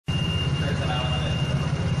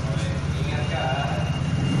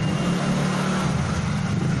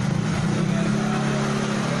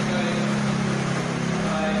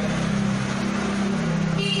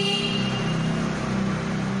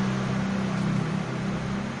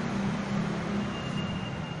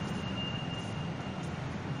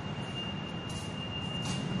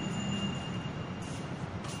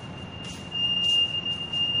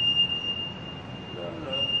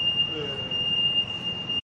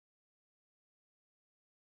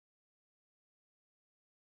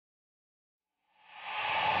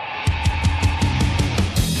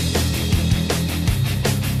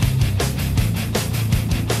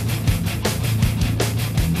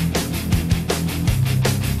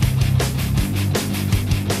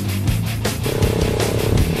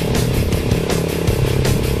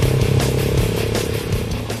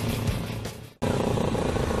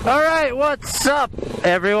what's up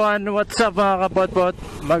everyone? What's up mga kapotpot?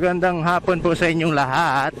 Magandang hapon po sa inyong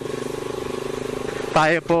lahat.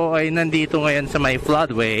 Tayo po ay nandito ngayon sa may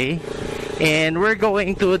floodway and we're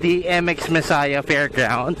going to the MX Messiah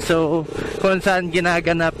Fairground. So kung saan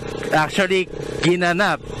ginanap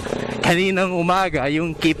kaninang umaga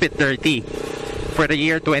yung Keep It Dirty for the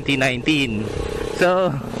year 2019.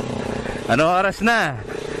 So ano oras na?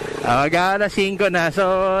 Mag-aalas 5 na. So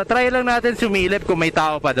try lang natin sumilip kung may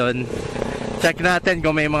tao pa doon. Check natin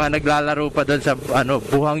kung may mga naglalaro pa doon sa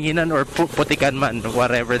buhanginan or putikan man,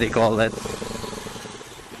 whatever they call it.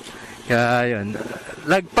 Kaya yun,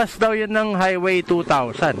 lagpas daw yun ng Highway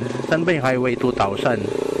 2000. Saan ba yung Highway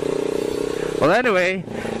 2000? Well anyway,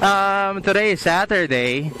 today is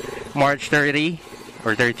Saturday, March 30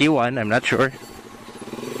 or 31, I'm not sure.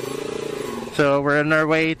 So we're on our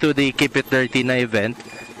way to the Keep It Dirty na event.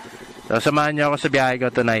 So samahan niyo ako sa biyahe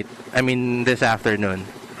ko tonight, I mean this afternoon.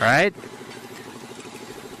 Alright?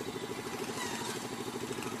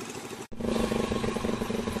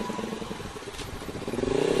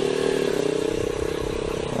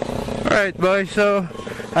 Alright boys, so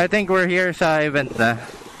I think we're here sa event na.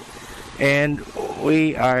 And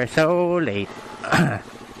we are so late.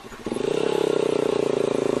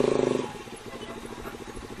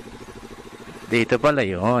 Dito pala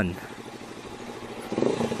yun.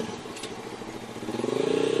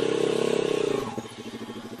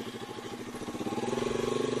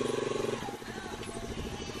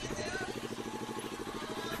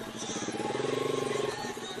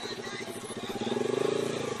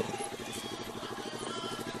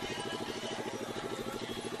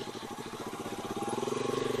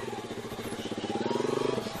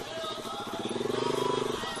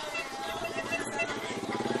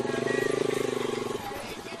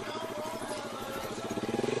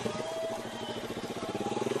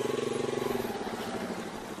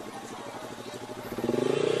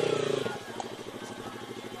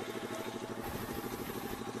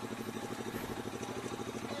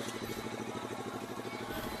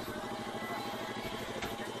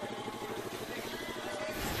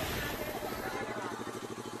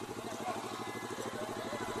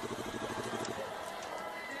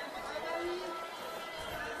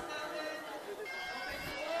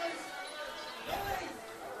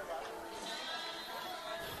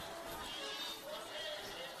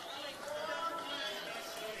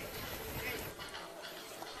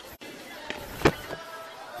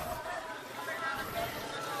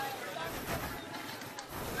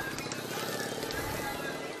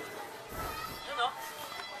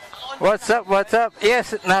 What's up? What's up?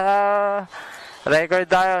 Yes, naka-record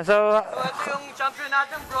tayo. So, ito yung champion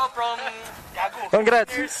natin bro from Yago.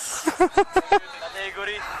 Congrats!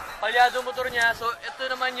 Category. Palyado motor niya. So, ito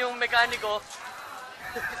naman yung mekaniko.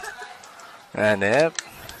 Hanep.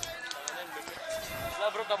 Wala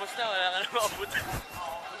bro, tapos na. Wala ka na maabot.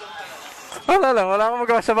 Wala akong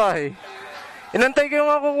magawa sa bahay. Inantay ko yung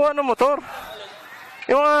makukuha ng motor.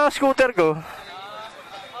 Yung scooter ko.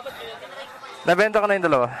 Nabenta ko na yung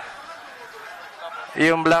dalawa.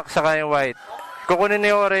 Yung black saka yung white. Kukunin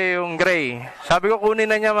ni Ore yung gray. Sabi ko kunin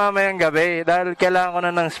na niya mamayang gabi dahil kailangan ko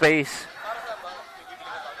na ng space.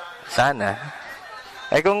 Sana.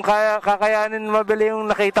 Eh kung kakayanin mabili yung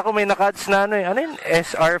nakita ko may naka-ads na ano yun?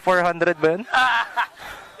 SR 400 ba yun?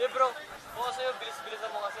 Eh bro, buka sa'yo, bilis-bilisan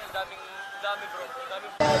mo kasi ang dami bro.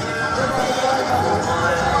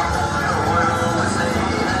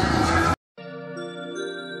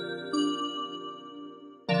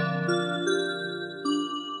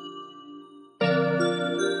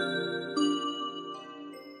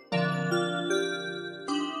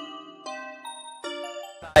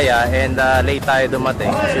 And late tayo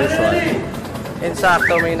dumating as usual. And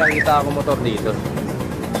sakto may nakita ako motor dito.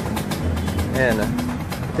 Ayan.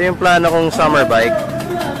 Ito yung plano kong summer bike,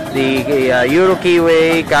 the Euro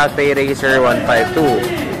Keeway Cafe Racer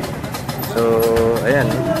 152. So ayan,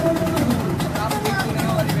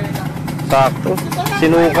 sakto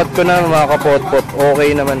sinukat ko na mga kapotpot.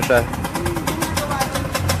 Okay naman siya.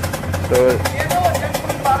 So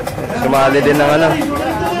sumali din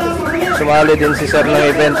si sir ng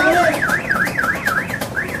event.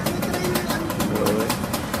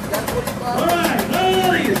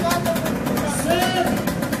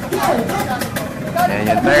 Ayan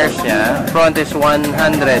yung tires niya. Front is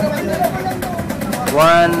 100.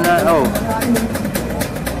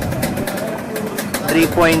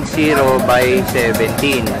 3.0 by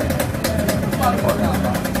 17.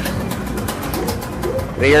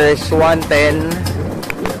 Rear is 110.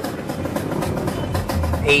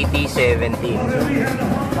 80-17.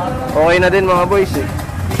 Okay na din mga boys eh.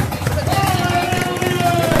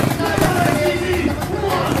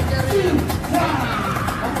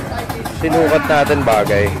 sinukat natin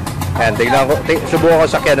bagay. Ayan, tignan ko, subukan ko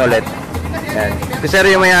sakyan ulit. Ayan. Si Sir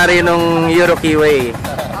yung may-ari nung Euro Keeway.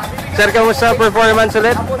 Sir, kamusta performance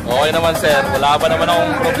ulit? Okay naman sir, wala pa naman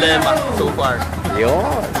akong problema so far. Yun.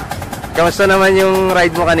 Kamusta naman yung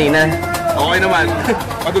ride mo kanina? Okay naman,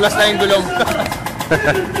 madulas na yung gulong.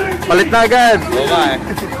 Palit na agad. Oo nga eh.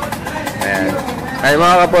 Ayan. Ay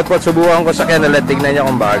mga kapotpot, subukan ko sakyan ulit. Tignan niya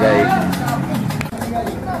kung bagay.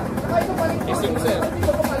 Isip sir,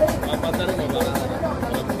 mapatanong mo ba?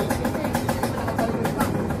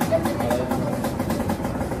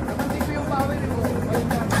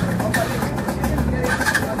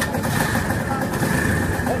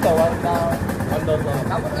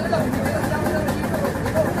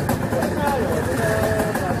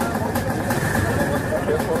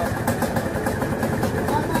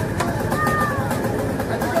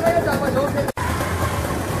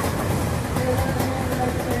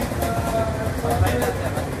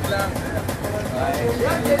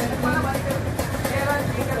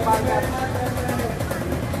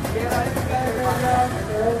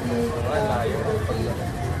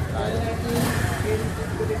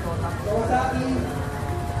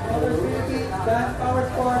 Power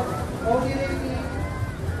Sport, OG Racing,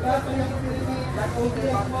 Class Philippines,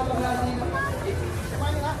 OTX Motoclassing,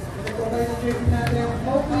 provide the jersey natin,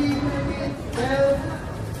 Mowgli Philippines, Bell,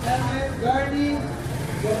 Helmet, Gardy,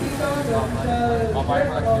 Gopito, the official shirt of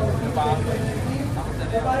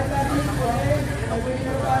the Bari Classic,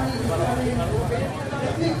 Official Bari,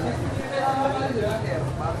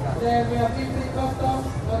 then we have Team Customs,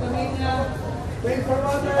 Automania, Wait for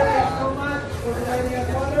Water, Automat, for providing us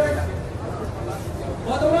water.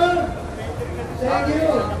 Motor, thank you.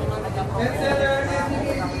 And seller,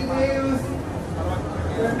 SDKT News.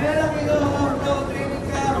 Primera Pinoong Pro Training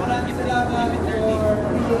Camp. Maraming salamat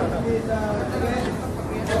for this event.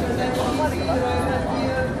 Motorcycle PC, Royal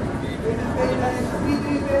Enfield, Women's Page and Speed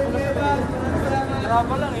Repair, Nueva. Maraming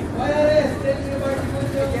salamat. Wireless, thank you for the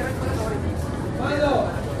good. Milo,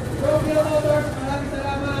 Tokyo Motors, maraming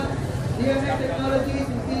salamat. DMX Technologies,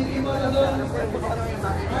 CCTV Motozone,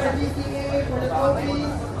 RGCA for the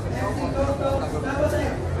trophies, MC Customs, tapos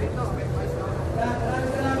eh.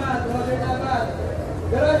 Maraming salamat, Roger Dapat.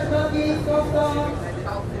 Garage Monkey, Customs,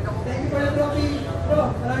 thank you for the trophy.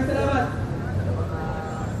 Bro, maraming salamat.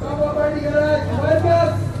 Combo Party Garage,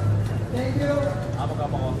 welcome. Thank you.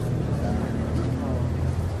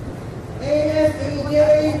 ASAJ,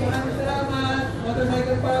 maraming salamat.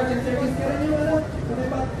 Motorcycle Parts and Service, kaya rin yung ano?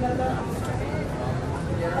 Kaya ba?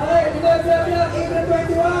 Alright, we got April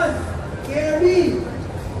 21, KRB.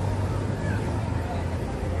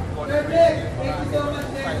 Perfect. Thank you so much,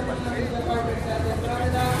 Nick, for mga Rizal partners natin.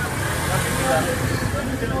 Maraming lang.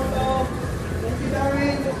 Thank you,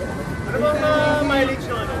 Darwin. Ano bang mileage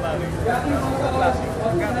nyo? Ano ba? Jackie Moto,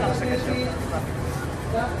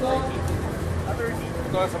 Laptop.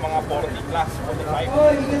 Ito sa mga 40 plus, 45. Oh,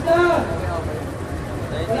 ingat na!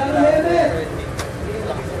 Wala na helmet!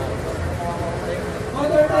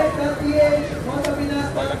 Motortype.ph,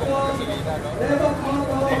 Motopinas.com, Revoc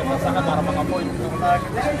Moto, Saka para mga point.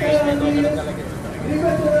 Lifestyle on Wheels,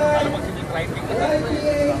 River to Ride, Ride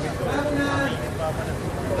PH, Magna,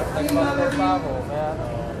 Team Magazine,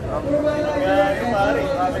 Urban Lifer, and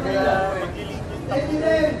thank you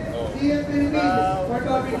din, CM Philippines, for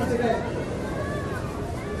covering this event.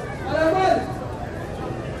 Alaman!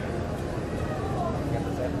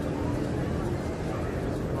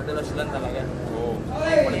 Madalas lang talaga. Oo.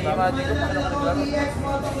 Okay, mananalo na OTX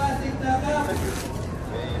Motoclassic na ka.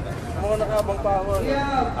 Ano nakabang pa ako?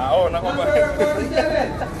 Yeah. Oo, nakabang. Number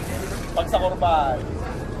 47. Pag sa kurbahan.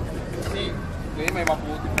 Kasi, may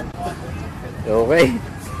mabuti. Okay.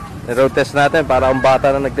 Road test natin para ang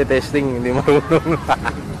bata na nagte-testing, hindi marunong.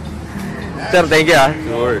 Sir, thank you ah.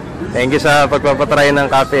 Sure. Thank you sa pagpapatry ng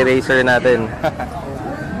cafe racer natin.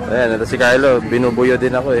 Ayan, ito si Carlo, binubuyo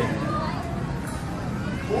din ako eh.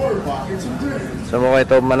 So mukhang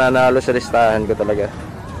ito mananalo sa listahan ko talaga.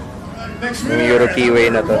 Yung Euro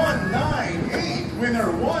Keeway na to.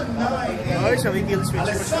 Okay, so we kill switch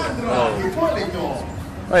ko siya.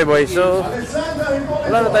 Okay boys, so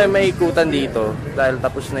wala na tayong maikutan dito dahil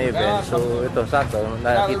tapos na yung event. So ito, sakto,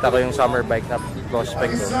 nakita ko yung summer bike na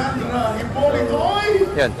prospect ko. So,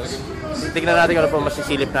 yun. Tignan natin kung ano po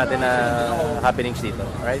masisilip natin na happenings dito.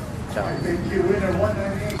 Alright? Ciao.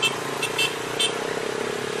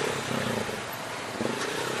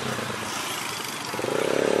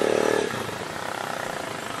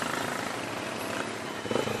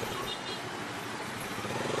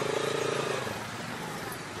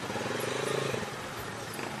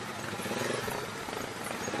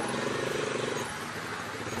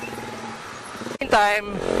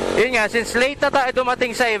 Time. Yun nga, since late na tayo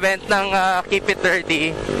dumating sa event ng Keep It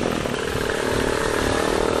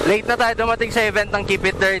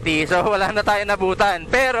Dirty, so wala na tayo nabutan.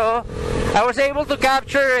 Pero I was able to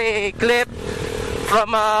capture a clip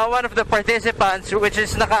from one of the participants, which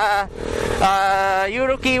is naka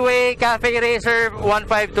Euro Keeway Cafe Racer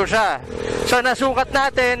 152 siya. So nasukat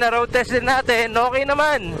natin, na road test din natin, okay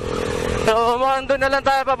naman. So mukhang doon na lang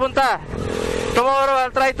tayo papunta. Tomorrow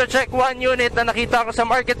I'll try to check one unit na nakita ko sa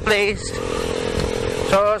marketplace.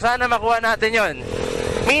 So sana makuha natin yon.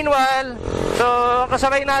 Meanwhile, so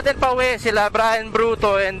kasabay natin pa uwi sila Brian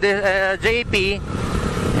Bruto and JP,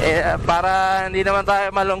 para hindi naman tayo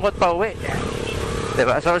malungkot pa uwi,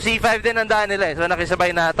 diba? So C5 din ang daan nila, so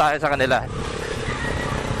nakisabay na tayo sa kanila.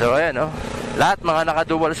 So ayan, no? Lahat mga naka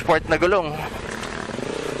dual sport na gulong.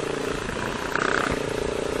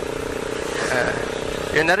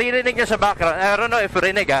 Yung naririnig nyo sa background, I don't know if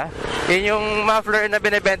rinig yun yung muffler na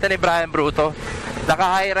binibenta ni Brian Bruto. Naka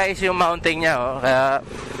high rise yung mounting niya, kaya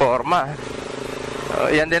forma.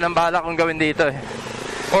 Yan din ang balak kong gawin dito,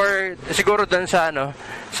 or siguro dun sa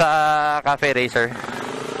sa Cafe Racer,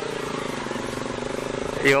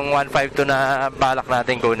 yung 152 na balak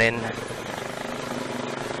natin kunin.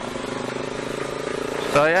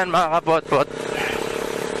 So ayan mga kapotpot,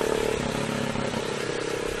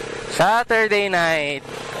 Saturday night,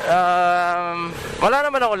 wala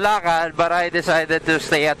naman akong lakad, but I decided to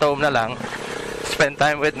stay at home na lang, spend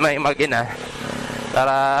time with my mag-ina,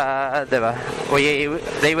 para diba,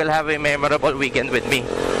 they will have a memorable weekend with me.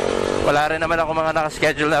 Wala rin naman ako mga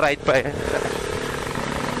nakaschedule na ride pa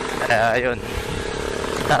ayun,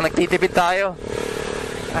 nagtitipid tayo.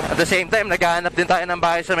 At the same time, naghahanap din tayo ng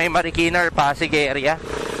bahay sa may Marikina or Pasig area,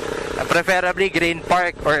 preferably Green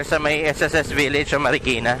Park or sa may SSS Village o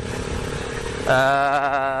Marikina.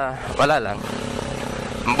 Wala lang,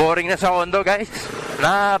 boring na sa condo guys,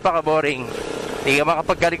 napaka boring. Hindi ka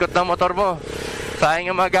makapagkalikot ng motor mo.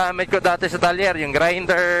 Sayang yung magamit ko dati sa talyer, yung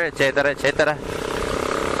grinder, etc. etc.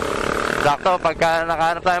 Sakto, pagka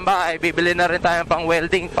nakahanap tayong bahay, bibili na rin tayong pang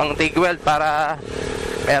welding, pang TIG weld, para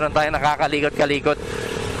meron tayong nakakalikot-kalikot.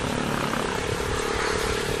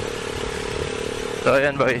 So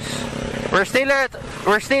ayan boys, we're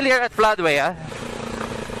still here at Floodway.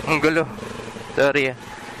 Ang gulo, sorry.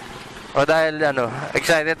 O dahil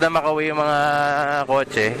excited na makauwi yung mga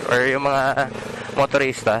kotse or yung mga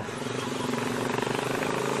motorista.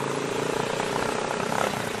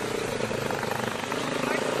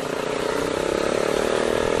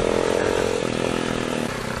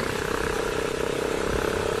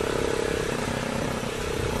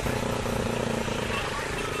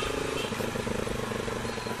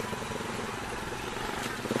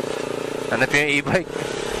 Hanap yung e-bike,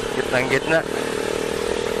 gitnang-gitna.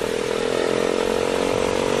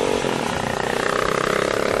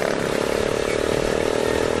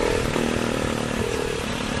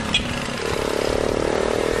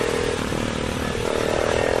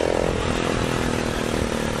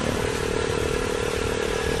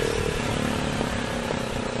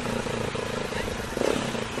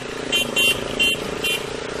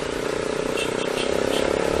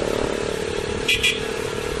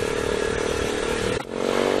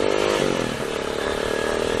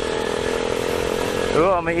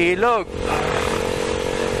 May ilog.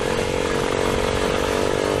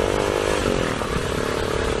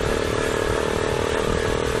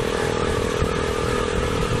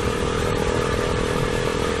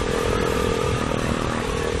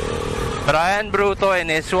 Brian Bruto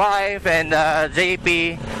and his wife and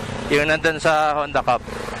JP, yung nandun sa Honda Cup.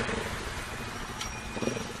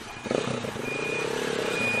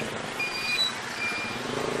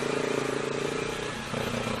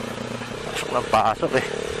 Pasok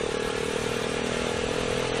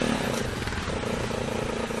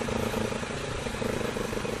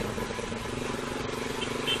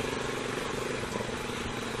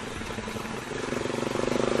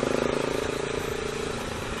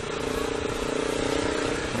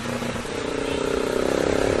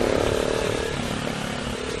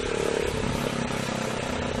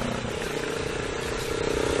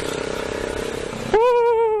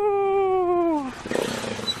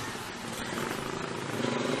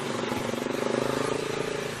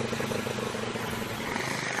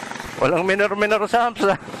walang minor sa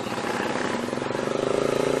hamsa.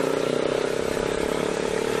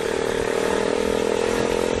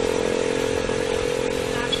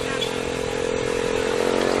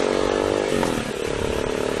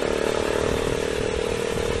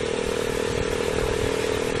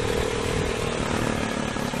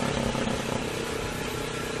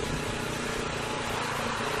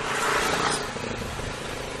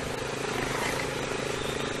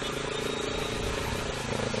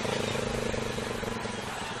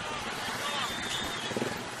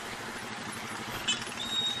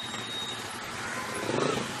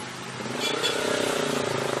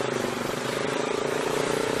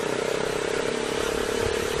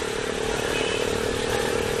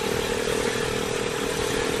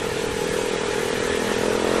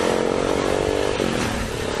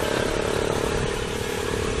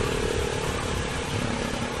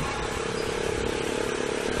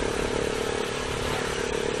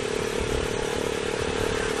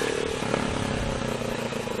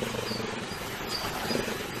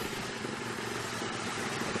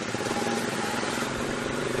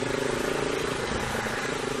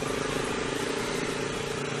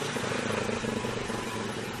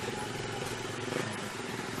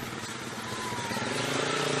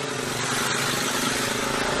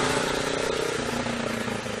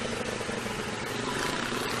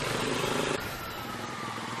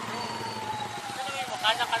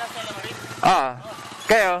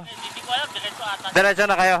 Kayo? Hindi ko alam, diretso ata. Diretso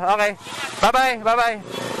na kayo. Okay. Bye-bye. Bye-bye.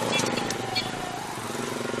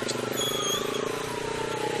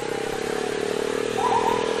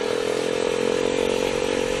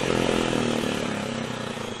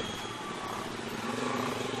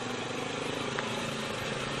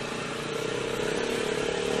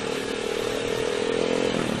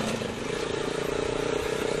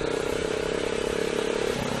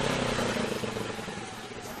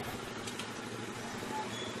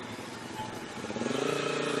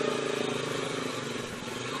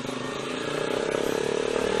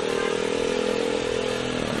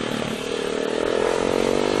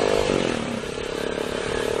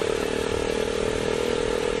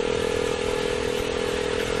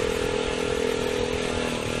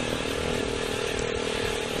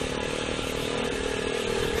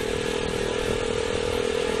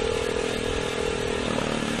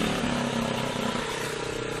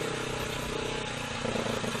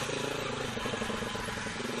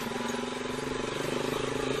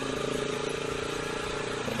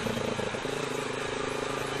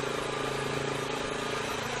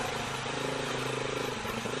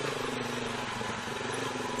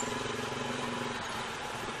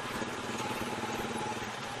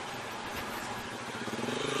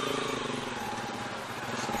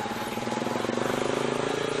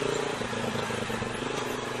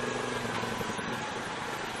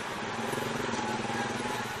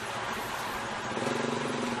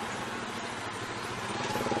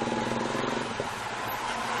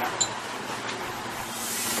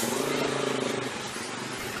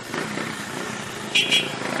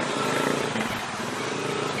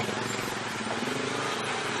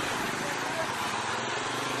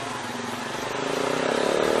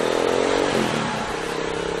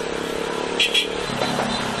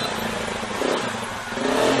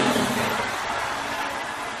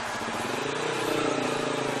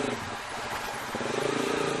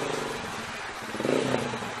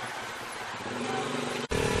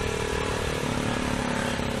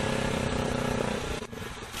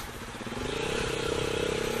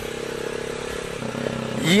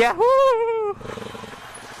 Yahoo!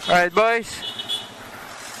 Alright boys,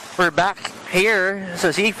 we're back here sa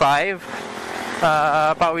C5.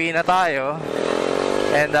 Pauwi na tayo.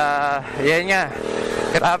 And yan nga,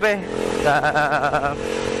 grabe.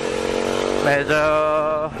 Medyo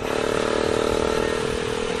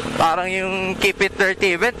parang yung Keep It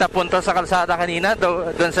Dirty event napunta sa kalsada kanina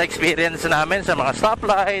doon sa experience namin sa mga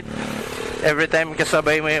stoplight. Every time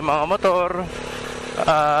kasabay mo yung mga motor.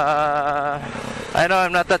 I know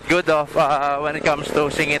I'm not that good of when it comes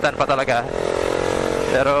to singitan pa talaga.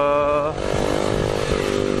 Pero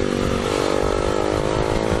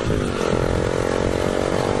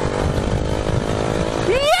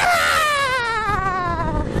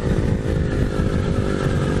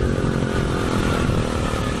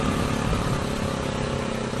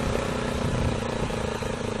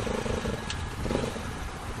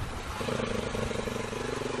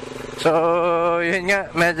so, yun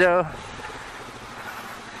nga, medyo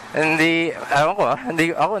ewan ko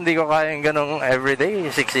hindi ko kayang ganong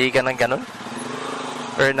everyday, siksikan ng ganon.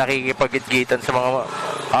 Or nakikipagitgitan sa mga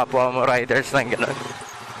kapwa mo riders ng ganon.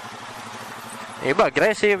 Yung iba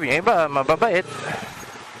aggressive, yung iba mababait.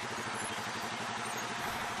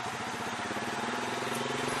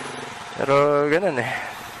 Pero ganon eh.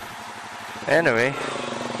 Anyway.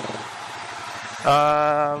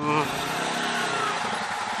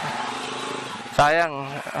 Sayang,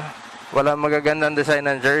 wala magagandang design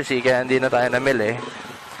ng jersey kaya hindi na tayo namili.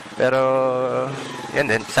 Pero yun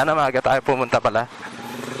din, sana maaga tayo pumunta pala.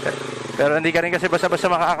 Pero hindi ka rin kasi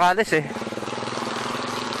basta-basta makakalis eh.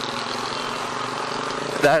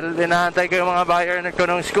 Dahil hinahantay ko yung mga buyer ko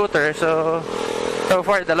ng scooter. So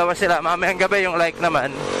far dalawa sila. Mamayang gabi yung like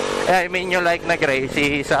naman, I mean yung like na gray,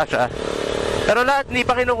 si Sasha. Pero lahat hindi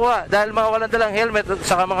pa kinukuha dahil mga walang dalang helmet at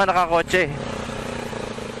saka mga nakakotse.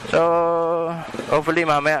 So hopefully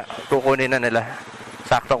mamaya kukunin na nila.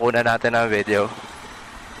 Sakto kunan natin ang video.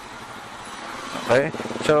 Okay?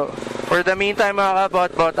 So for the meantime mga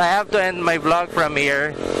ka-POTPOT, I have to end my vlog from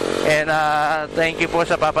here. And thank you po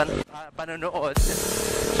sa panunood.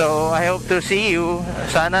 So I hope to see you.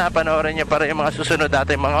 Sana panoorin niyo para yung mga susunod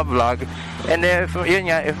natin mga vlog. And if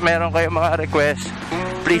yun nga, if meron kayong mga request,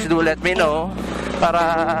 please do let me know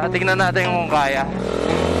para tingnan natin kung kaya.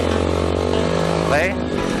 Okay?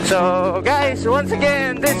 So guys, once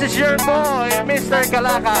again, this is your boy, Mr.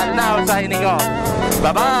 Kalakal, now signing off.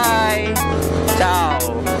 Bye-bye!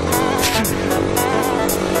 Ciao!